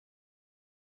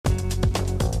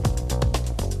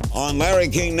On Larry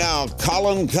King Now,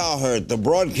 Colin Cowherd, the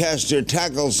broadcaster,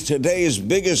 tackles today's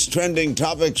biggest trending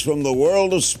topics from the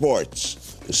world of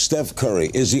sports. Steph Curry,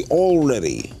 is he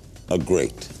already a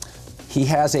great? He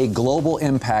has a global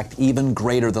impact even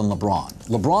greater than LeBron.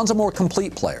 LeBron's a more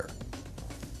complete player.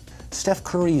 Steph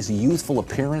Curry's youthful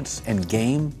appearance and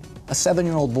game, a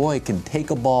 7-year-old boy can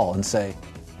take a ball and say,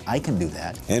 I can do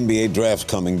that. NBA draft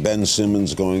coming, Ben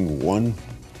Simmons going 1?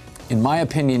 In my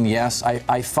opinion, yes.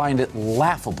 I find it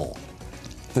laughable,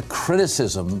 the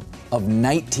criticism of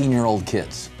 19-year-old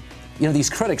kids. You know, these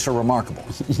critics are remarkable.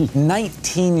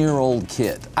 19-year-old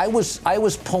kid. I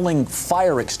was pulling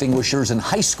fire extinguishers in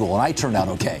high school, and I turned out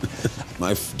okay.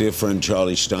 My dear friend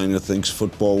Charlie Steiner thinks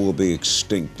football will be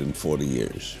extinct in 40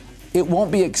 years. It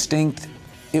won't be extinct.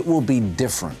 It will be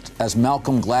different. As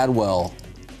Malcolm Gladwell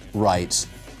writes,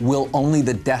 will only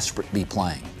the desperate be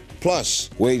playing? Plus,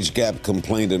 wage gap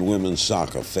complaint in women's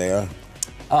soccer, fair?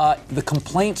 The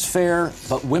complaint's fair,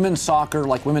 but women's soccer,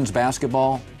 like women's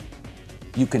basketball,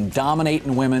 you can dominate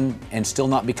in women and still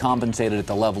not be compensated at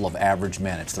the level of average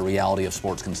men. It's the reality of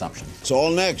sports consumption. It's all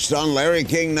next on Larry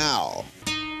King Now.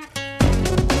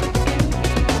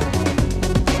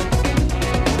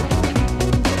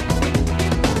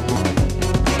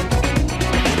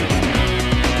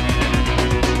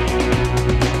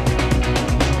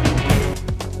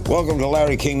 Welcome to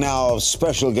Larry King Now,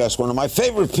 special guest, one of my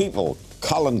favorite people,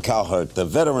 Colin Cowherd, the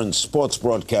veteran sports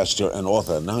broadcaster and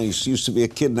author. Now, he used to be a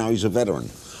kid, now he's a veteran.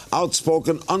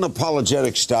 Outspoken,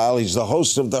 unapologetic style. He's the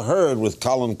host of The Herd with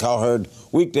Colin Cowherd,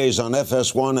 weekdays on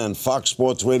FS1 and Fox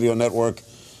Sports Radio Network,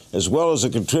 as well as a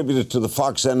contributor to the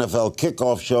Fox NFL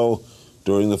Kickoff Show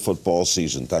during the football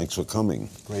season. Thanks for coming.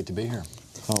 Great to be here.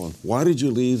 Colin, why did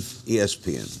you leave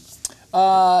ESPN?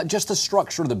 Just the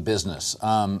structure of the business.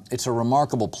 It's a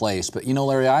remarkable place, but you know,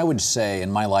 Larry, I would say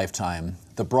in my lifetime,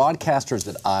 the broadcasters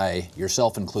that I,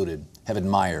 yourself included, have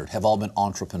admired have all been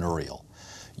entrepreneurial.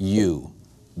 You,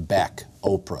 Beck,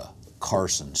 Oprah,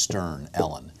 Carson, Stern,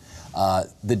 Ellen.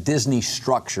 The Disney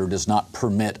structure does not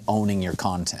permit owning your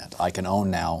content. I can own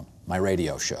now my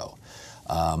radio show.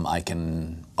 I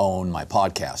can own my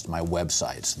podcast, my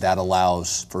websites. That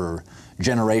allows for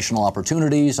generational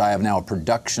opportunities. I have now a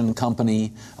production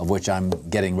company of which I'm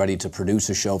getting ready to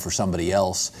produce a show for somebody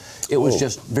else. It was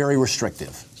just very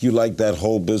restrictive. You like that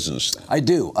whole business then? I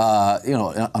do. You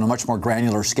know, on a much more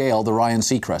granular scale, the Ryan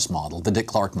Seacrest model, the Dick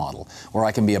Clark model, where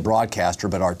I can be a broadcaster,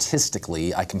 but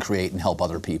artistically I can create and help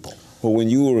other people. Well, when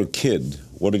you were a kid,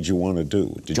 what did you want to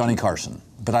do? Johnny Carson.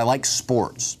 But I like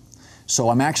sports. So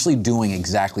I'm actually doing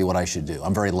exactly what I should do.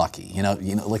 I'm very lucky. You know,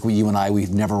 like you and I,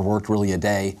 we've never worked really a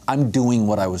day. I'm doing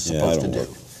what I was supposed to do.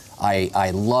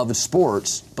 I loved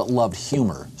sports, but loved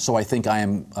humor. So I think I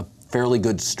am a fairly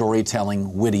good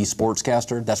storytelling, witty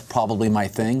sportscaster. That's probably my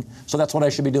thing. So that's what I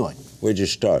should be doing. Where'd you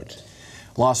start?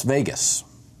 Las Vegas.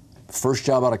 First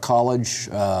job out of college,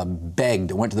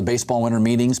 begged. Went to the baseball winter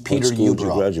meetings. What school did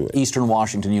you graduate? Eastern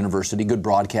Washington University, good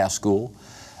broadcast school.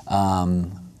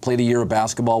 Played a year of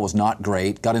basketball, was not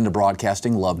great. Got into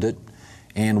broadcasting, loved it,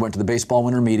 and went to the baseball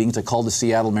winter meetings. I called the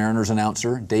Seattle Mariners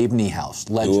announcer, Dave Niehaus,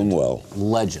 legend. Doing well.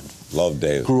 Legend. Love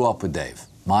Dave. Grew up with Dave.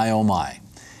 My, oh, my.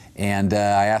 And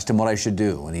I asked him what I should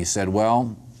do, and he said,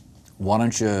 well, why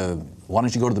don't you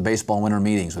go to the baseball winter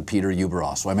meetings with Peter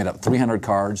Uberos? So I made up 300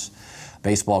 cards,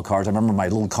 baseball cards. I remember my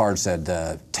little card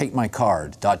said, take my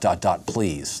card, ...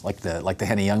 please, like the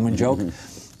Henny Youngman joke.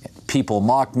 People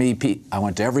mocked me. I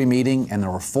went to every meeting, and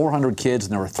there were 400 kids,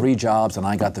 and there were 3 jobs, and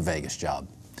I got the Vegas job.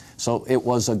 So it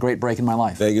was a great break in my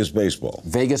life. Vegas baseball.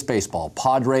 Vegas baseball.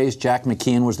 Padres, Jack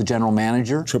McKeon was the general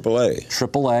manager. AAA.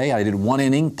 AAA. I did 1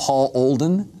 inning. Paul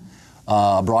Olden,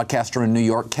 broadcaster in New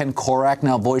York. Ken Korak,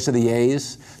 now voice of the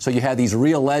A's. So you had these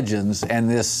real legends and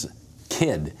this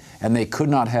kid, and they could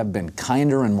not have been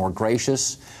kinder and more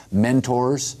gracious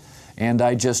mentors. And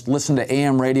I just listened to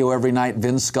AM radio every night,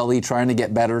 Vin Scully, trying to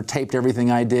get better, taped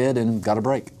everything I did, and got a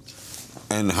break.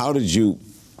 And how did you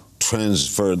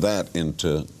transfer that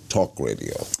into talk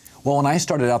radio? Well, when I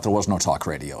started out, there was no talk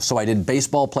radio. So I did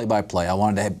baseball play-by-play. I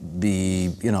wanted to be,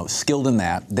 skilled in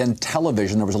that. Then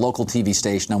television, there was a local TV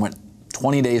station. I went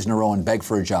 20 days in a row and begged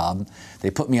for a job. They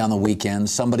put me on the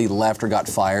weekends. Somebody left or got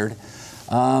fired.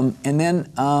 And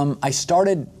then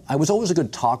I was always a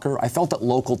good talker. I felt that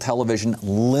local television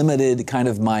limited kind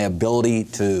of my ability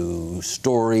to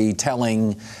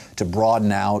storytelling, to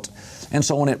broaden out. And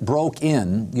so when it broke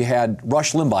in, you had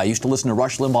Rush Limbaugh. I used to listen to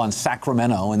Rush Limbaugh in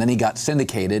Sacramento, and then he got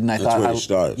syndicated. And I thought, where you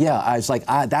started. Yeah, I was like,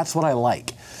 that's what I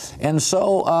like. And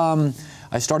so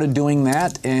I started doing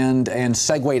that and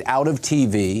segued out of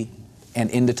TV and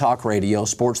into talk radio,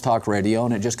 sports talk radio,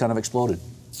 and it just kind of exploded.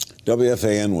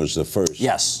 WFAN was the first.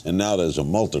 Yes. And now there's a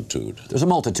multitude. There's a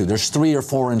multitude. There's 3 or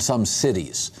 4 in some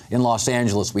cities. In Los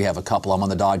Angeles, we have a couple. I'm on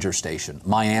the Dodger station.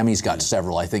 Miami's got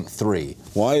several, I think 3.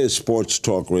 Why is sports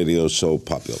talk radio so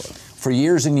popular? For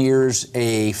years and years,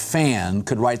 a fan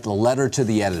could write the letter to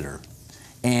the editor.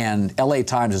 And LA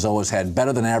Times has always had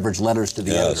better than average letters to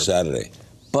the editor. Saturday.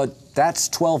 But that's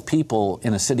 12 people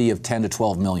in a city of 10 to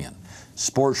 12 million.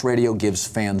 Sports radio gives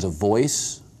fans a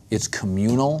voice. It's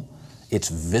communal. It's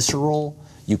visceral.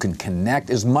 You can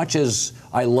connect. As much as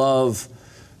I love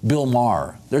Bill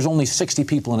Maher, there's only 60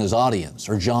 people in his audience,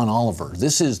 or John Oliver.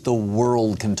 This is the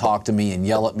world can talk to me and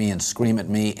yell at me and scream at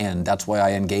me, and that's why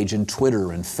I engage in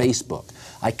Twitter and Facebook.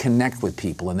 I connect with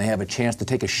people, and they have a chance to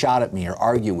take a shot at me or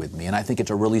argue with me, and I think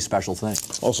it's a really special thing.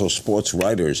 Also, sports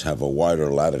writers have a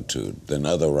wider latitude than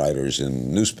other writers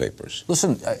in newspapers.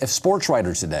 Listen, if sports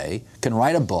writers today can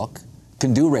write a book,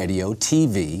 can do radio,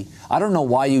 TV, I don't know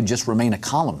why you just remain a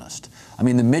columnist. I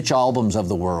mean, the Mitch Albums of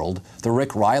the world, the Rick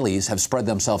Rileys have spread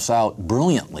themselves out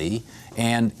brilliantly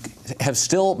and have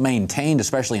still maintained,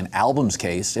 especially in Album's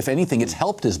case, if anything, it's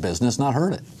helped his business, not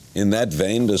hurt it. In that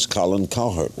vein, does Colin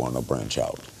Cowherd want to branch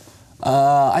out?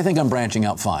 I think I'm branching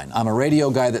out fine. I'm a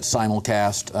radio guy that's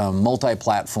simulcast,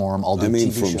 multi-platform. I'll do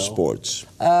TV from show. sports.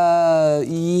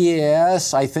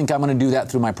 Yes, I think I'm going to do that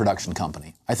through my production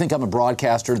company. I think I'm a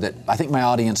broadcaster that I think my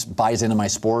audience buys into my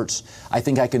sports. I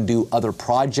think I can do other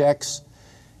projects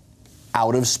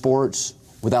out of sports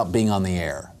without being on the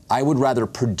air. I would rather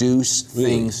produce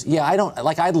things. Yeah,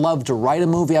 I'd love to write a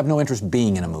movie. I have no interest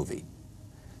being in a movie.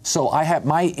 So I have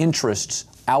my interests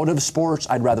out of sports.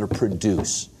 I'd rather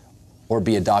produce or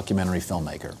be a documentary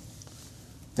filmmaker.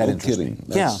 That interests me.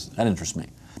 Yeah, that interests me.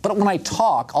 But when I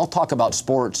talk, I'll talk about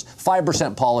sports,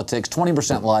 5% politics,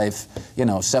 20% life,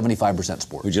 75%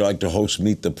 sports. Would you like to host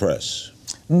Meet the Press?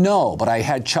 No, but I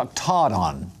had Chuck Todd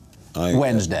on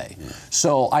Wednesday. Yeah.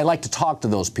 So I like to talk to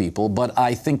those people, but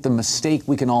I think the mistake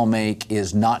we can all make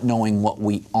is not knowing what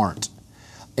we aren't.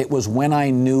 It was when I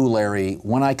knew, Larry,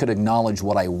 when I could acknowledge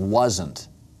what I wasn't,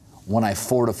 when I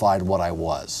fortified what I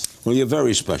was. Well, you're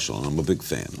very special, and I'm a big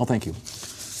fan. Well, thank you.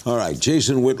 All right,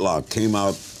 Jason Whitlock came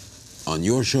out on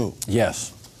your show.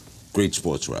 Yes. Great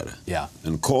sports writer. Yeah.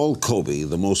 And called Kobe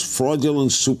the most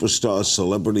fraudulent superstar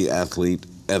celebrity athlete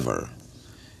ever.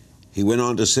 He went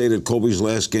on to say that Kobe's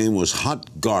last game was hot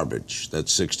garbage, that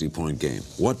 60-point game.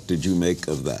 What did you make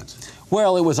of that?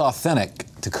 Well, it was authentic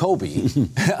to Kobe.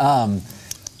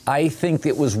 I think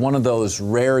it was one of those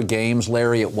rare games,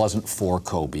 Larry. It wasn't for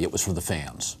Kobe. It was for the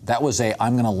fans. That was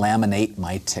I'm going to laminate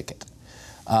my ticket.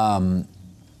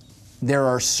 There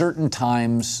are certain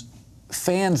times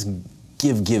fans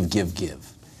give.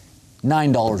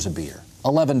 $9 a beer,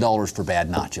 $11 for bad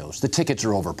nachos. The tickets are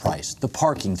overpriced. The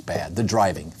parking's bad. The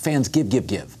driving. Fans give.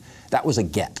 That was a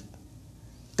get.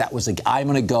 I'm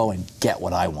going to go and get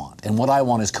what I want. And what I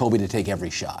want is Kobe to take every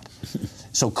shot.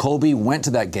 So Kobe went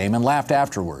to that game and laughed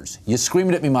afterwards. You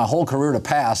screamed at me my whole career to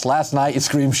pass. Last night you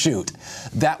screamed shoot.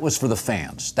 That was for the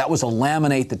fans. That was a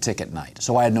laminate the ticket night.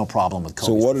 So I had no problem with Kobe.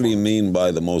 So what did he mean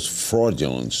by the most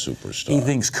fraudulent superstar? He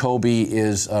thinks Kobe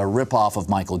is a ripoff of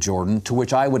Michael Jordan, to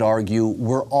which I would argue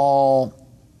we're all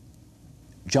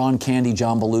John Candy,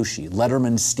 John Belushi,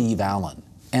 Letterman, Steve Allen,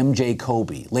 MJ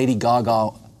Kobe, Lady Gaga,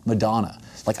 Madonna.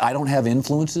 Like, I don't have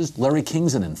influences. Larry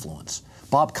King's an influence.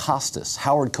 Bob Costas,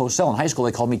 Howard Cosell. In high school,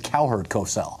 they called me Cowherd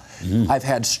Cosell. I've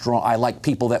had I like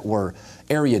people that were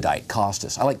erudite,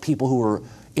 Costas. I like people who were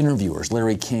interviewers,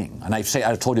 Larry King. And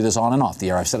I've told you this on and off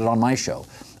the air. I've said it on my show.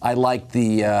 I like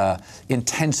the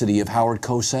intensity of Howard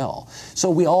Cosell. So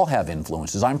we all have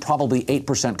influences. I'm probably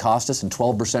 8% Costas and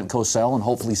 12% Cosell and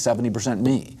hopefully 70%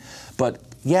 me. But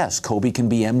yes, Kobe can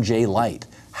be MJ light.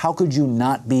 How could you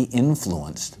not be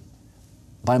influenced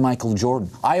by Michael Jordan?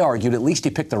 I argued at least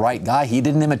he picked the right guy. He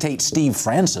didn't imitate Steve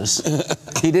Francis.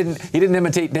 He didn't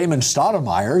imitate Damon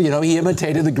Stoudemire. He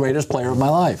imitated the greatest player of my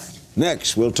life.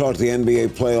 Next, we'll talk the NBA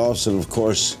playoffs and, of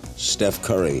course, Steph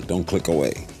Curry. Don't click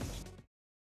away.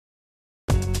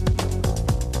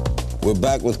 We're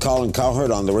back with Colin Cowherd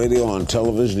on the radio, on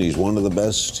television. He's one of the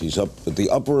best. He's up at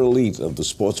the upper elite of the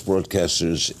sports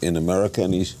broadcasters in America.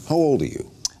 And how old are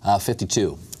you?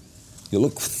 52. You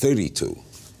look 32.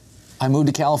 I moved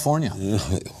to California.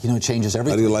 It changes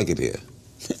everything. How do you like it here?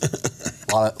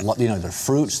 The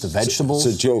fruits, the vegetables.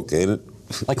 It's a joke, ain't it?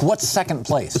 Like, what's second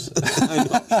place?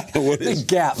 I know. What is? The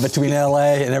gap between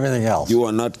L.A. and everything else. You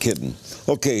are not kidding.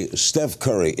 Okay, Steph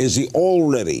Curry, is he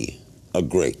already a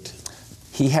great?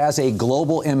 He has a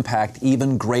global impact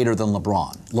even greater than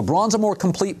LeBron. LeBron's a more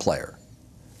complete player.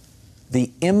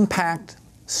 The impact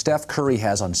Steph Curry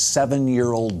has on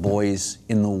 7-year-old boys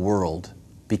in the world,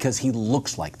 because he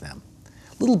looks like them.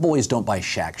 Little boys don't buy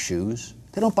Shaq shoes.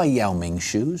 They don't buy Yao Ming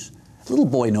shoes. Little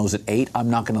boy knows at 8, I'm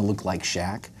not going to look like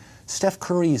Shaq. Steph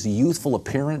Curry's youthful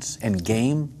appearance and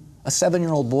game, a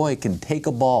 7-year-old boy can take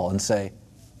a ball and say,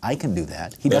 I can do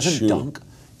that. He doesn't dunk.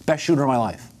 Best shooter of my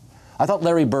life. I thought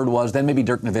Larry Bird was, then maybe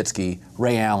Dirk Nowitzki,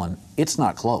 Ray Allen. It's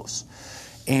not close.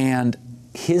 And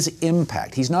his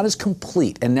impact, he's not as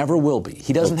complete and never will be.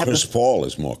 He doesn't have Chris Paul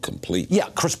is more complete. Yeah,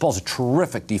 Chris Paul's a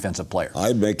terrific defensive player.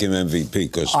 I'd make him MVP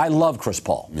because I love Chris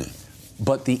Paul. Yeah.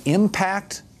 But the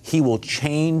impact, he will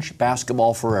change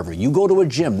basketball forever. You go to a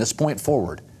gym this point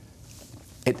forward,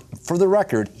 for the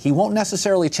record, he won't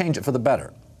necessarily change it for the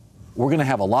better. We're going to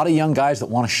have a lot of young guys that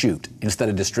want to shoot instead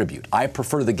of distribute. I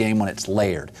prefer the game when it's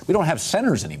layered. We don't have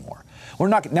centers anymore. We're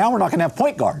not going to have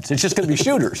point guards. It's just going to be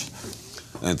shooters.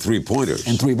 And three-pointers.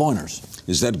 And three-pointers.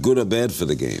 Is that good or bad for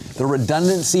the game? The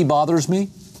redundancy bothers me.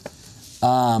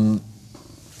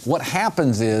 What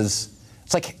happens is,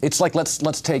 it's like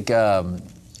let's take Howard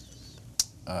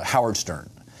Stern.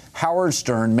 Howard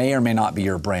Stern may or may not be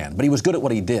your brand, but he was good at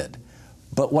what he did.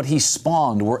 But what he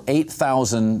spawned were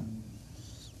 8,000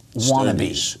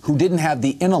 wannabes who didn't have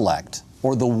the intellect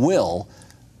or the will,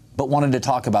 but wanted to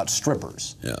talk about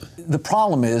strippers. Yeah. The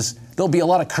problem is there'll be a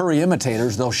lot of Curry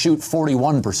imitators. They'll shoot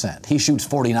 41%. He shoots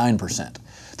 49%.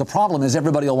 The problem is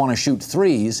everybody will want to shoot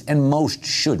threes, and most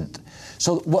shouldn't.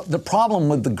 So the problem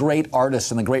with the great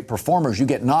artists and the great performers, you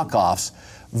get knockoffs.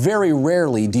 Very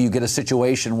rarely do you get a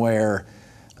situation where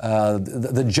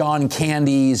the John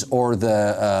Candys or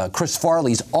the Chris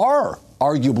Farleys are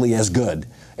arguably as good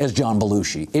as John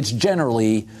Belushi. It's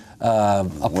generally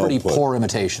a pretty poor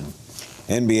imitation.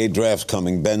 NBA draft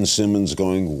coming. Ben Simmons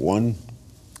going 1?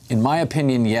 In my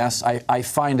opinion, yes. I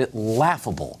find it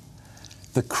laughable,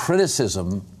 the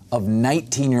criticism of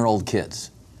 19-year-old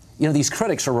kids. You know, these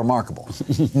critics are remarkable.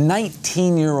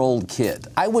 19-year-old kid.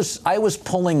 I was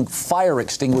pulling fire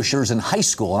extinguishers in high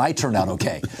school, and I turned out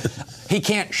okay. He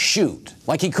can't shoot.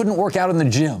 Like he couldn't work out in the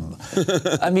gym.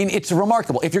 I mean, it's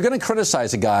remarkable. If you're going to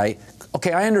criticize a guy,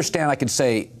 okay, I understand I could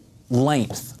say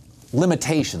length,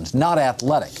 limitations, not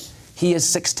athletic. He is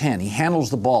 6'10". He handles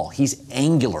the ball. He's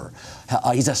angular.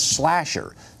 He's a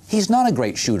slasher. He's not a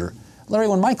great shooter. Larry,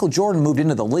 when Michael Jordan moved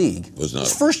into the league,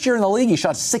 his first year in the league, he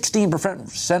shot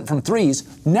 16% from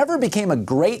threes, never became a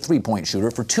great three-point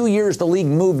shooter. For 2 years, the league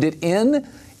moved it in.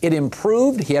 It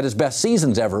improved. He had his best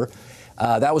seasons ever.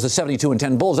 That was the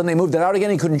 72-10 Bulls. Then they moved it out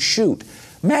again. He couldn't shoot.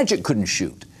 Magic couldn't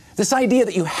shoot. This idea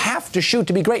that you have to shoot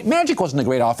to be great. Magic wasn't a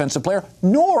great offensive player,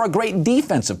 nor a great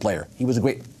defensive player. He was a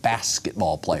great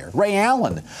basketball player. Ray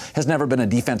Allen has never been a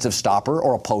defensive stopper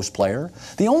or a post player.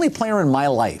 The only player in my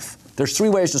life, there's 3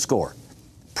 ways to score.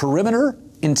 Perimeter,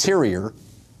 interior,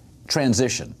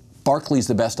 transition. Barkley's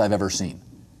the best I've ever seen.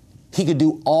 He could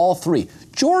do all 3.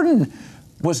 Jordan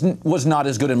was not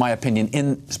as good, in my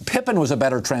opinion. Pippen was a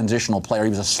better transitional player. He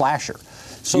was a slasher.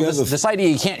 So this idea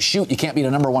you can't shoot, you can't be the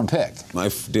 #1 pick. My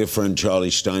dear friend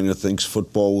Charlie Steiner thinks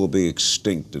football will be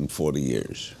extinct in 40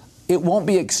 years. It won't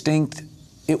be extinct.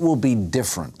 It will be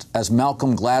different. As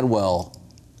Malcolm Gladwell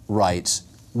writes,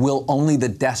 will only the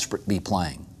desperate be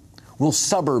playing? Will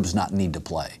suburbs not need to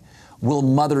play? Will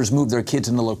mothers move their kids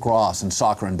into lacrosse and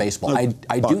soccer and baseball?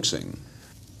 Boxing.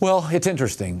 Well, it's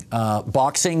interesting.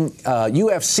 Boxing,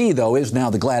 UFC, though, is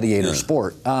now the gladiator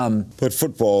sport. But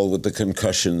football, with the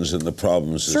concussions and the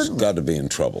problems, has got to be in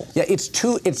trouble. Yeah, it's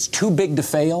too big to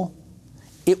fail.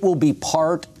 It will be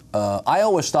part. I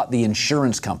always thought the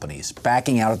insurance companies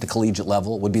backing out at the collegiate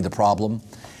level would be the problem.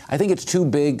 I think it's too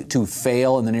big to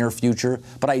fail in the near future,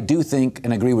 but I do think,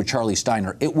 and agree with Charlie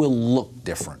Steiner, it will look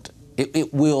different.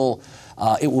 It will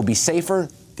be safer.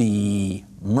 The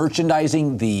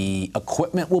merchandising, the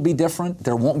equipment will be different.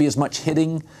 There won't be as much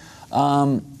hitting,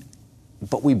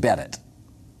 but we bet it.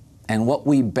 And what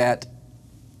we bet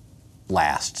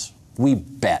lasts. We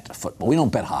bet football. We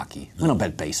don't bet hockey. We don't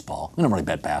bet baseball. We don't really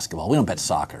bet basketball. We don't bet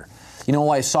soccer. You know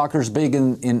why soccer's big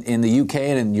in the UK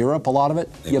and in Europe, a lot of it?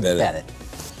 You bet it.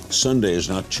 Sunday is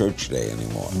not church day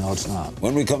anymore. No, it's not.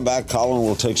 When we come back, Colin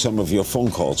will take some of your phone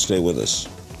calls. Stay with us.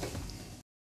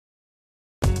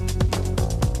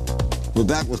 We're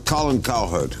back with Colin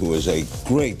Cowherd, who is a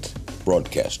great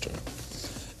broadcaster.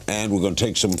 And we're going to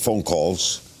take some phone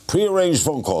calls, prearranged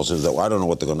phone calls. I don't know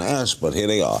what they're going to ask, but here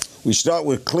they are. We start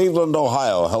with Cleveland,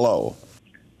 Ohio. Hello.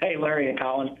 Hey, Larry and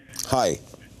Colin. Hi.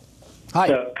 Hi.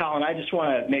 So, Colin, I just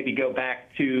want to maybe go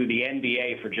back to the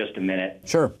NBA for just a minute.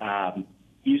 Sure.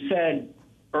 You said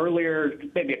earlier,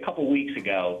 maybe a couple weeks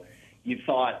ago, you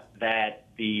thought that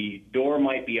the door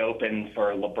might be open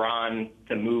for LeBron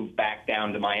to move back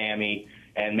down to Miami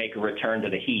and make a return to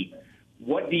the Heat.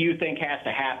 What do you think has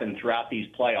to happen throughout these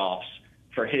playoffs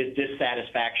for his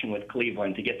dissatisfaction with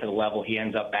Cleveland to get to the level he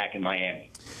ends up back in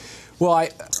Miami? Well,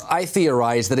 I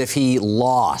theorize that if he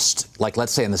lost, like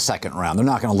let's say in the second round, they're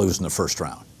not going to lose in the first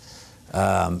round.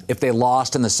 If they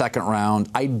lost in the second round,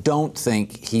 I don't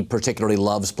think he particularly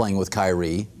loves playing with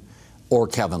Kyrie or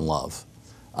Kevin Love.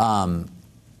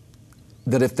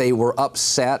 That if they were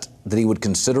upset, that he would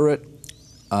consider it.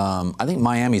 I think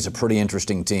Miami's a pretty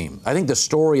interesting team. I think the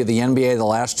story of the NBA the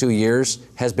last 2 years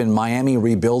has been Miami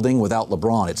rebuilding without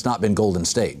LeBron. It's not been Golden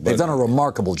State. They've done a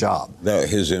remarkable job.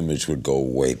 His image would go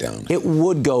way down. It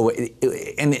would go,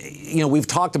 and we've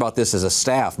talked about this as a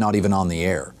staff, not even on the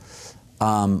air.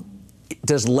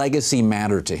 Does legacy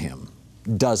matter to him?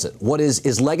 Does it? What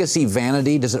is legacy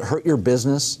vanity? Does it hurt your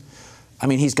business? I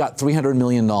mean, he's got $300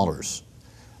 million.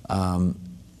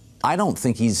 I don't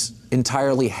think he's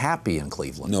entirely happy in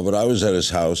Cleveland. No, but I was at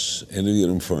his house, interviewed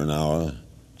him for an hour,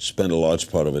 spent a large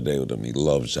part of a day with him. He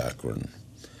loves Akron.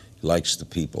 He likes the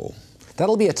people.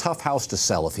 That'll be a tough house to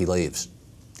sell if he leaves.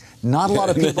 Not a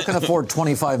lot of people can afford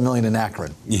 $25 million in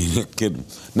Akron. You're kidding.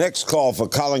 Next call for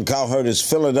Colin Cowherd is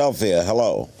Philadelphia.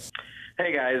 Hello.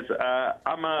 Hey, guys.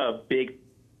 I'm a big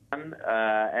fan,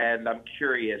 and I'm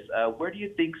curious. Where do you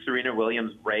think Serena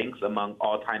Williams ranks among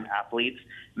all-time athletes,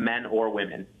 men or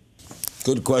women?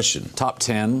 Good question. Top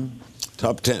 10.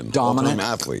 Top 10. Dominant.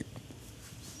 All-time athlete.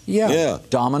 Yeah.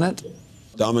 Dominant.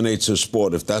 Dominates a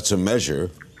sport, if that's a measure.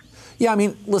 Yeah, I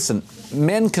mean, listen,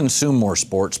 men consume more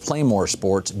sports, play more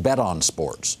sports, bet on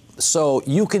sports. So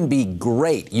you can be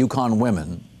great UConn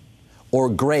women or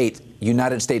great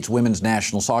United States women's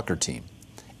national soccer team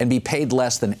and be paid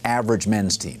less than average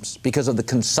men's teams because of the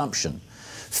consumption.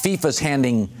 FIFA's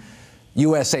handing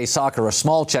USA Soccer a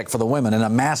small check for the women and a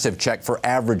massive check for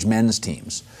average men's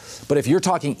teams. But if you're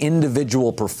talking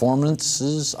individual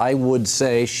performances, I would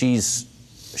say she's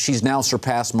now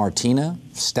surpassed Martina,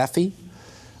 Steffi.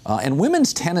 And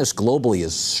women's tennis globally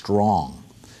is strong,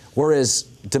 whereas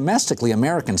domestically,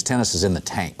 Americans' tennis is in the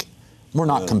tank. We're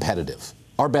not competitive.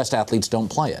 Our best athletes don't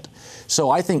play it. So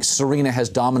I think Serena has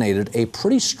dominated a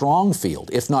pretty strong field,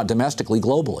 if not domestically,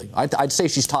 globally. I'd say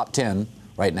she's top 10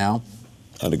 right now.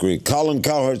 I'd agree. Colin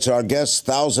Cowherd's our guest,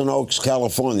 Thousand Oaks,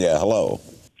 California. Hello.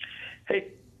 Hey,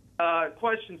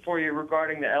 question for you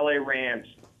regarding the LA Rams.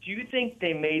 Do you think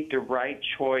they made the right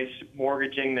choice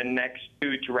mortgaging the next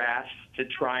 2 drafts to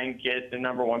try and get the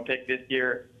 #1 pick this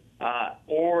year?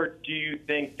 Or do you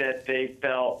think that they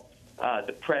felt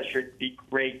the pressure to be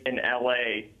great in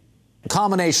LA? A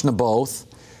combination of both.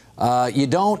 You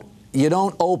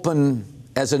don't open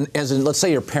as let's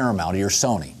say you're Paramount or you're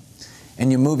Sony,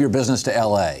 and you move your business to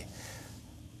LA.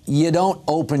 You don't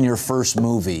open your first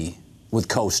movie with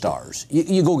co-stars.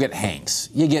 You go get Hanks,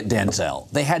 you get Denzel.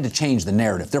 They had to change the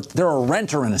narrative. They're a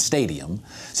renter in a stadium,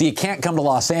 so you can't come to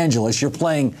Los Angeles. You're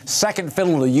playing second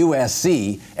fiddle to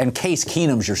USC, and Case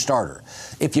Keenum's your starter.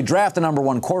 If you draft the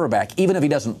 #1 quarterback, even if he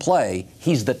doesn't play,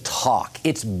 he's the talk.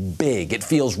 It's big. It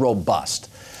feels robust.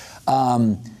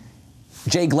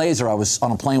 Jay Glazer, I was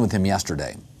on a plane with him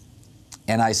yesterday,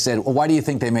 and I said, well, why do you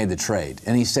think they made the trade?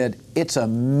 And he said, it's a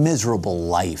miserable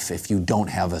life if you don't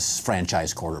have a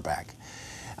franchise quarterback.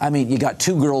 I mean, you got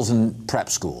 2 girls in prep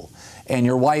school, and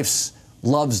your wife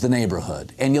loves the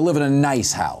neighborhood, and you live in a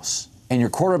nice house, and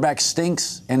your quarterback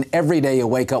stinks, and every day you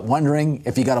wake up wondering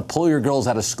if you got to pull your girls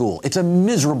out of school. It's a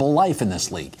miserable life in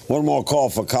this league. One more call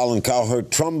for Colin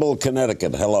Cowherd, Trumbull,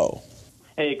 Connecticut. Hello.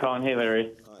 Hey, Colin. Hey, Larry.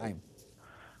 Hi.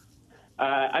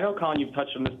 I know, Colin, you've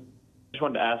touched on this. I just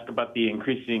wanted to ask about the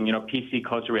increasing, PC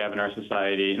culture we have in our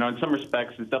society. In some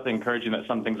respects, it's definitely encouraging that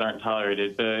some things aren't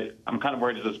tolerated, but I'm kind of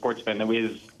worried as a sports fan that we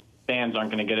as fans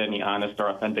aren't going to get any honest or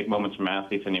authentic moments from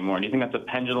athletes anymore. Do you think that's a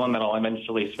pendulum that'll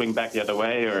eventually swing back the other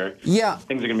way, or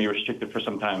things are going to be restricted for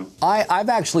some time? I've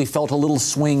actually felt a little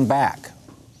swing back.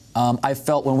 I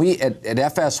felt when we, at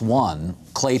FS1,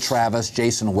 Clay Travis,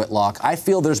 Jason Whitlock, I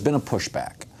feel there's been a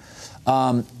pushback.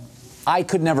 I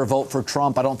could never vote for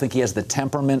Trump. I don't think he has the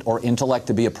temperament or intellect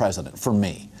to be a president, for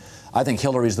me. I think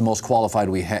Hillary's the most qualified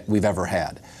we've ever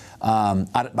had.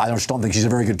 I just don't think she's a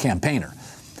very good campaigner.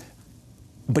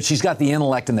 But she's got the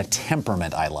intellect and the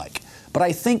temperament I like. But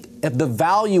I think if the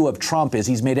value of Trump is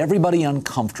he's made everybody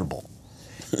uncomfortable.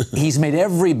 He's made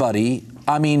everybody,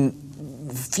 I mean,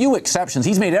 few exceptions,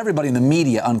 he's made everybody in the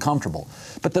media uncomfortable.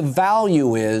 But the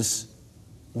value is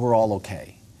we're all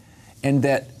okay. And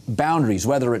that boundaries,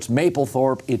 whether it's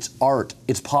Mapplethorpe, it's art,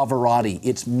 it's Pavarotti,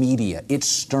 it's media, it's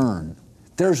Stern.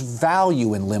 There's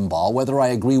value in Limbaugh, whether I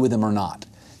agree with him or not.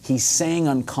 He's saying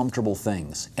uncomfortable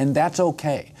things, and that's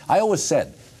okay. I always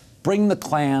said, bring the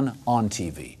Klan on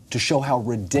TV to show how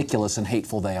ridiculous and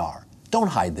hateful they are. Don't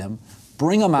hide them.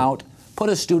 Bring them out, Put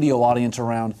a studio audience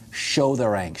around, show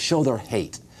their angst, show their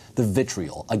hate, the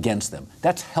vitriol against them.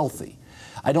 That's healthy.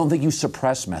 I don't think you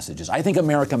suppress messages. I think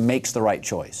America makes the right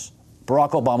choice.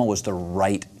 Barack Obama was the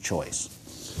right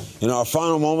choice. In our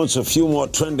final moments, a few more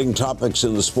trending topics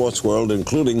in the sports world,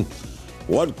 including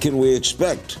what can we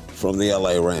expect from the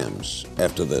LA Rams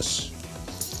after this?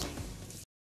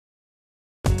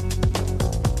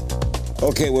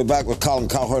 Okay, we're back with Colin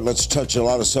Cowherd. Let's touch a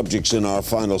lot of subjects in our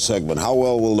final segment. How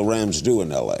well will the Rams do in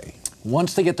LA?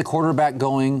 Once they get the quarterback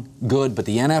going, good, but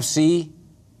the NFC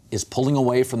is pulling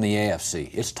away from the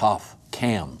AFC. It's tough.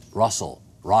 Cam, Russell,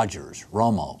 Rodgers,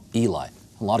 Romo, Eli,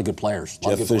 a lot of good players.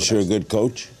 Jeff Fisher, a good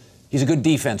coach? He's a good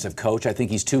defensive coach. I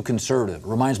think he's too conservative.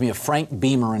 Reminds me of Frank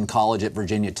Beamer in college at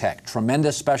Virginia Tech.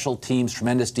 Tremendous special teams,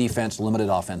 tremendous defense, limited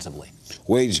offensively.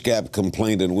 Wage gap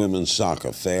complaint in women's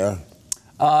soccer, fair?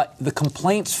 The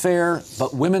complaint's fair,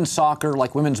 but women's soccer,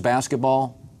 like women's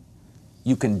basketball,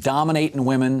 you can dominate in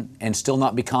women and still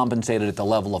not be compensated at the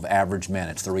level of average men.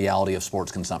 It's the reality of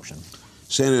sports consumption.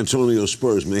 San Antonio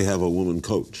Spurs may have a woman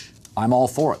coach. I'm all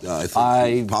for it. I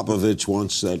think Popovich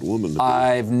wants that woman to be.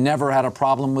 I've never had a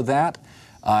problem with that.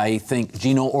 I think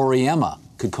Gino Auriemma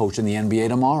could coach in the NBA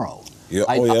tomorrow. Yeah.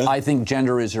 I think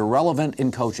gender is irrelevant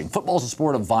in coaching. Football's a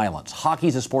sport of violence.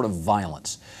 Hockey's a sport of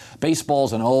violence.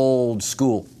 Baseball's an old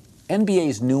school.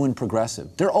 NBA's new and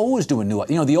progressive. They're always doing new.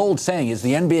 You know, the old saying is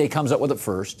the NBA comes up with it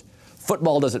first,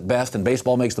 football does it best, and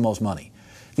baseball makes the most money.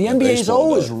 The NBA's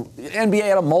always, NBA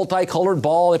had a multicolored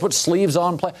ball. They put sleeves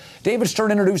on. David Stern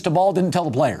introduced a ball, didn't tell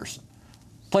the players.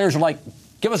 Players are like,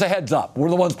 give us a heads up. We're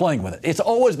the ones playing with it. It's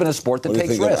always been a sport that takes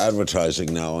risks. What do you think of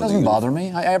advertising now? It doesn't bother me.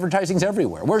 Advertising's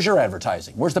everywhere. Where's your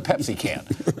advertising? Where's the Pepsi can?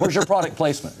 Where's your product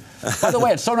placement? By the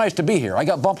way, it's so nice to be here. I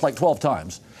got bumped like 12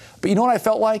 times. But you know what I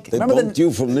felt like? They bumped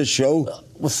you from this show?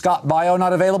 Was Scott Bio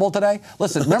not available today?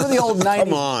 Listen, remember the old 90s?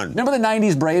 Come on. Remember the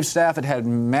 90s Braves staff that had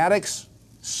Maddox,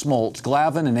 Smoltz,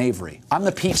 Glavine, and Avery? I'm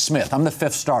the Pete Smith. I'm the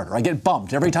fifth starter. I get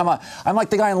bumped every time. I'm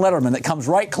like the guy in Letterman that comes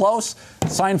right close.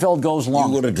 Seinfeld goes long.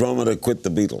 You were the drummer that quit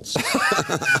the Beatles.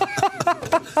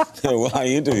 Well, I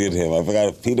interviewed him. I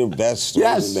forgot Peter Best.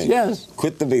 Yes.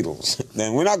 Quit the Beatles.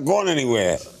 Then we're not going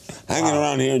anywhere. Hanging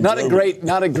around here. In not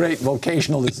a great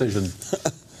vocational decision.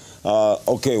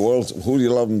 Okay, well, who do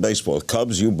you love in baseball?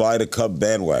 Cubs? You buy the Cub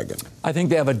bandwagon. I think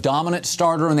they have a dominant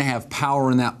starter and they have power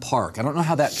in that park. I don't know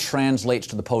how that translates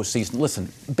to the postseason.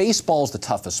 Listen, baseball's the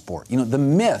toughest sport. You know, the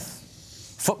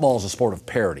myth, football is a sport of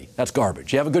parity. That's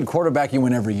garbage. You have a good quarterback, you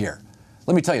win every year.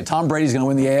 Let me tell you, Tom Brady's going to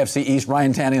win the AFC East,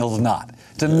 Ryan Tannehill's not.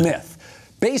 It's a myth.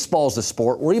 Baseball's the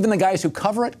sport where even the guys who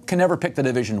cover it can never pick the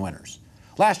division winners.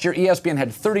 Last year, ESPN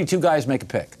had 32 guys make a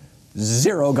pick.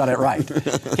 0 got it right.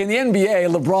 In the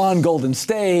NBA, LeBron, Golden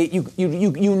State,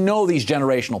 you know these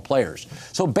generational players.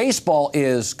 So baseball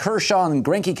is Kershaw and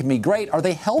Greinke can be great. Are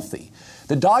they healthy?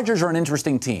 The Dodgers are an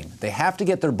interesting team. They have to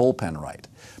get their bullpen right.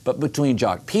 But between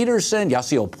Jock Peterson,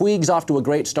 Yasiel Puig's off to a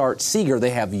great start, Seager,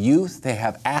 they have youth, they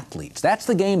have athletes. That's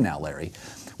the game now, Larry.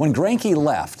 When Greinke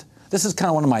left, this is kind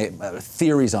of one of my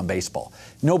theories on baseball.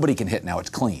 Nobody can hit now. It's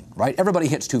clean, right? Everybody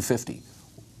hits 250.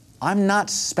 I'm not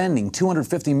spending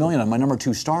 $250 million on my number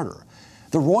 2 starter.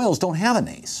 The Royals don't have an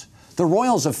ace. The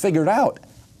Royals have figured out,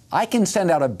 I can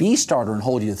send out a B starter and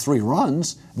hold you to 3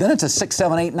 runs. Then it's a 6,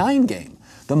 7, 8, 9 game.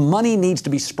 The money needs to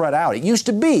be spread out. It used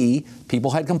to be people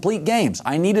had complete games.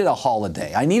 I needed a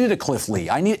Holiday. I needed a Cliff Lee.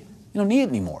 You don't need it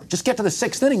anymore. Just get to the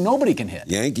 6th inning. Nobody can hit.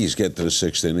 Yankees get to the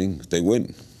 6th inning. They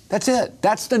win. That's it.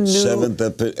 That's the new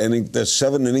 7th inning. The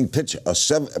 7th inning pitch.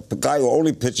 A guy who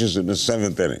only pitches in the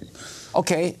 7th inning.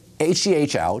 Okay.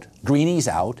 HGH out, Greeny's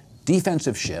out,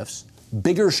 defensive shifts,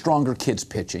 bigger, stronger kids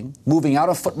pitching, moving out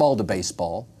of football to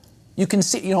baseball. You can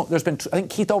see, you know, there's been, I think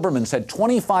Keith Olbermann said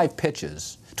 25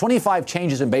 pitches, 25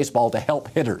 changes in baseball to help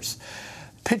hitters.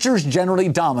 Pitchers generally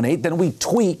dominate, then we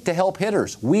tweak to help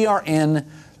hitters. We are in,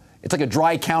 it's like a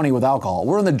dry county with alcohol.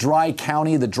 We're in the dry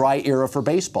county, the dry era for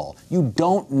baseball. You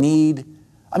don't need,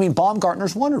 I mean,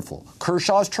 Baumgartner's wonderful.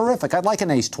 Kershaw's terrific. I'd like an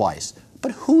ace twice.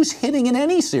 But who's hitting in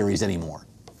any series anymore?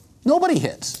 Nobody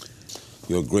hits.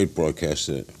 You're a great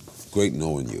broadcaster. Great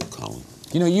knowing you, Colin.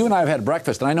 You know, you and I have had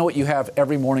breakfast, and I know what you have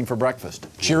every morning for breakfast.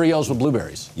 Cheerios with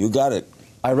blueberries. You got it.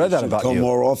 I read that about you. Come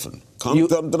more often. Come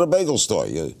to the bagel store.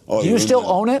 Do you still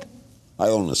own it? I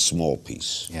own a small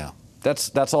piece. Yeah.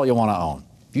 That's all you want to own.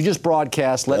 You just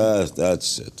broadcast.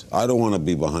 That's it. I don't want to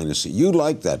be behind the scenes. You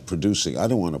like that, producing. I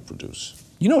don't want to produce.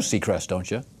 You know Seacrest, don't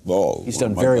you? Oh, he's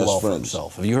done very well for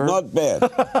himself. Have you heard? Not bad.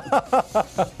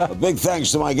 A big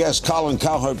thanks to my guest, Colin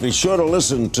Cowherd. Be sure to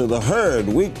listen to The Herd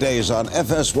weekdays on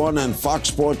FS1 and Fox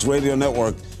Sports Radio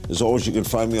Network. As always, you can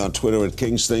find me on Twitter at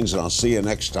King's Things, and I'll see you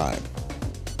next time.